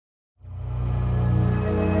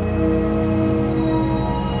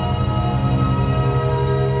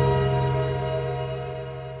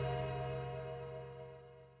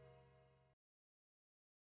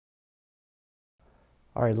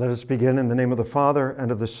All right, let us begin in the name of the Father,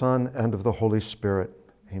 and of the Son, and of the Holy Spirit.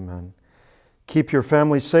 Amen. Keep your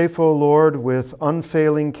family safe, O Lord, with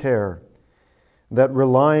unfailing care, that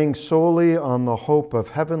relying solely on the hope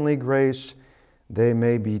of heavenly grace, they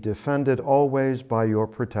may be defended always by your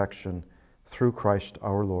protection, through Christ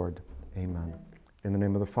our Lord. Amen. In the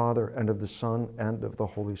name of the Father, and of the Son, and of the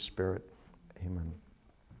Holy Spirit. Amen.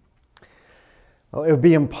 Well, it would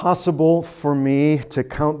be impossible for me to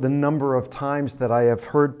count the number of times that I have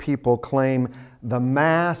heard people claim the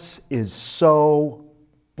Mass is so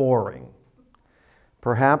boring.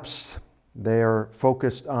 Perhaps they are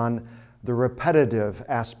focused on the repetitive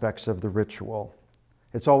aspects of the ritual.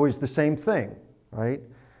 It's always the same thing, right?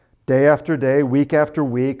 Day after day, week after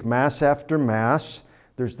week, Mass after Mass.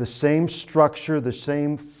 There's the same structure, the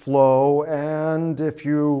same flow, and if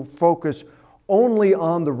you focus only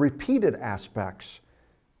on the repeated aspects,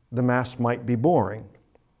 the Mass might be boring.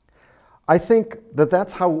 I think that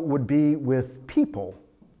that's how it would be with people.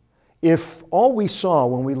 If all we saw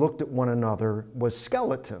when we looked at one another was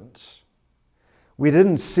skeletons, we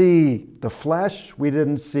didn't see the flesh, we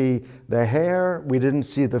didn't see the hair, we didn't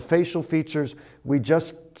see the facial features, we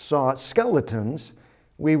just saw skeletons,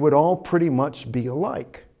 we would all pretty much be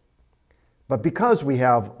alike. But because we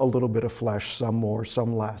have a little bit of flesh, some more,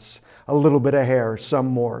 some less, a little bit of hair, some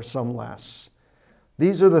more, some less,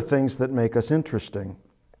 these are the things that make us interesting.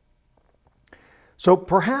 So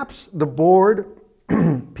perhaps the bored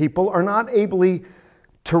people are not able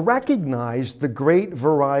to recognize the great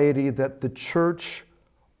variety that the Church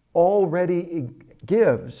already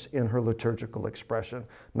gives in her liturgical expression.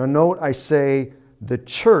 Now note I say the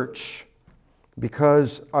Church,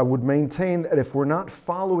 because I would maintain that if we're not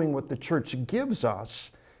following what the Church gives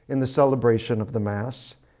us in the celebration of the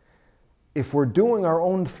Mass, if we're doing our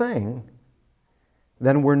own thing,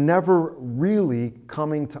 then we're never really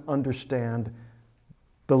coming to understand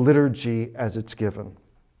the liturgy as it's given.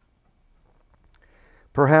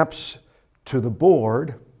 Perhaps to the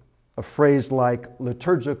bored, a phrase like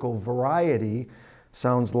liturgical variety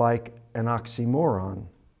sounds like an oxymoron.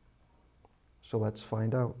 So let's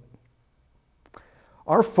find out.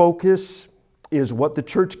 Our focus is what the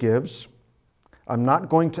Church gives. I'm not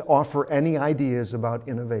going to offer any ideas about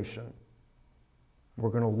innovation. We're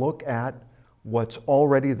going to look at what's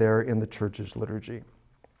already there in the Church's liturgy.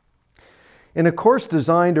 In a course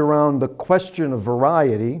designed around the question of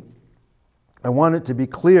variety, I want it to be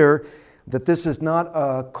clear that this is not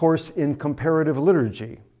a course in comparative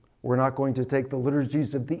liturgy. We're not going to take the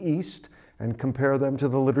liturgies of the East and compare them to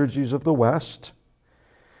the liturgies of the West.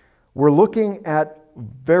 We're looking at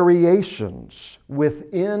variations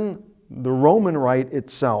within the Roman Rite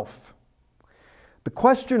itself. The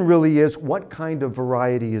question really is, what kind of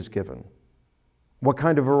variety is given? What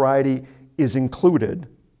kind of variety is included?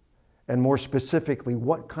 And more specifically,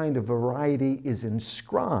 what kind of variety is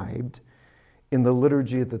inscribed in the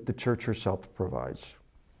liturgy that the Church herself provides?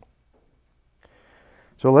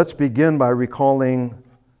 So let's begin by recalling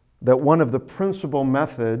that one of the principal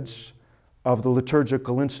methods of the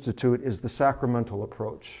Liturgical Institute is the sacramental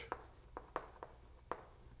approach.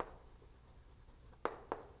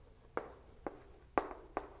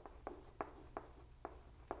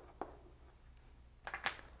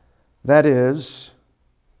 That is,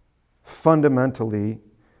 fundamentally,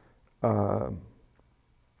 the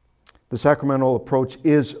sacramental approach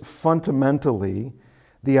is fundamentally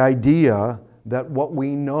the idea that what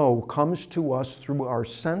we know comes to us through our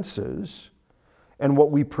senses, and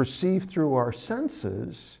what we perceive through our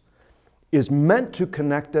senses is meant to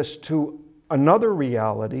connect us to another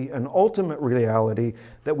reality, an ultimate reality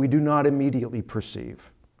that we do not immediately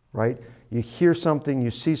perceive, right? You hear something,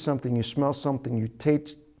 you see something, you smell something, you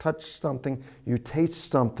touch something, you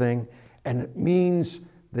taste something, and it means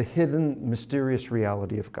the hidden, mysterious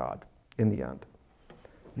reality of God in the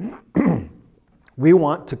end. We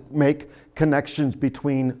want to make connections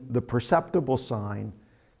between the perceptible sign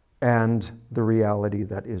and the reality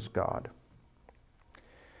that is God.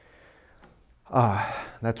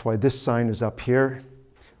 That's why this sign is up here.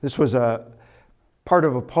 This was a part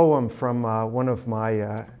of a poem from one of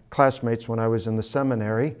my classmates when I was in the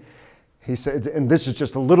seminary. He said, and this is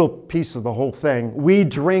just a little piece of the whole thing, "We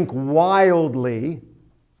drink wildly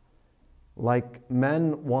like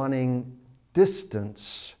men wanting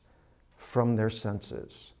distance from their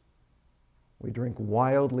senses." We drink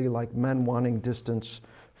wildly like men wanting distance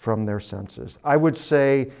from their senses. I would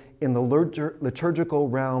say in the liturgical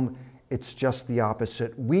realm, it's just the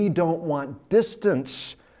opposite. We don't want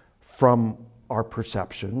distance from our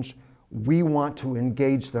perceptions. We want to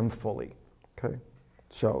engage them fully. Okay?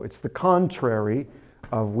 So it's the contrary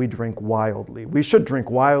of we drink wildly. We should drink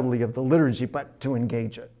wildly of the liturgy, but to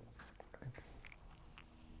engage it.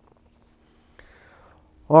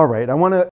 All right, I want to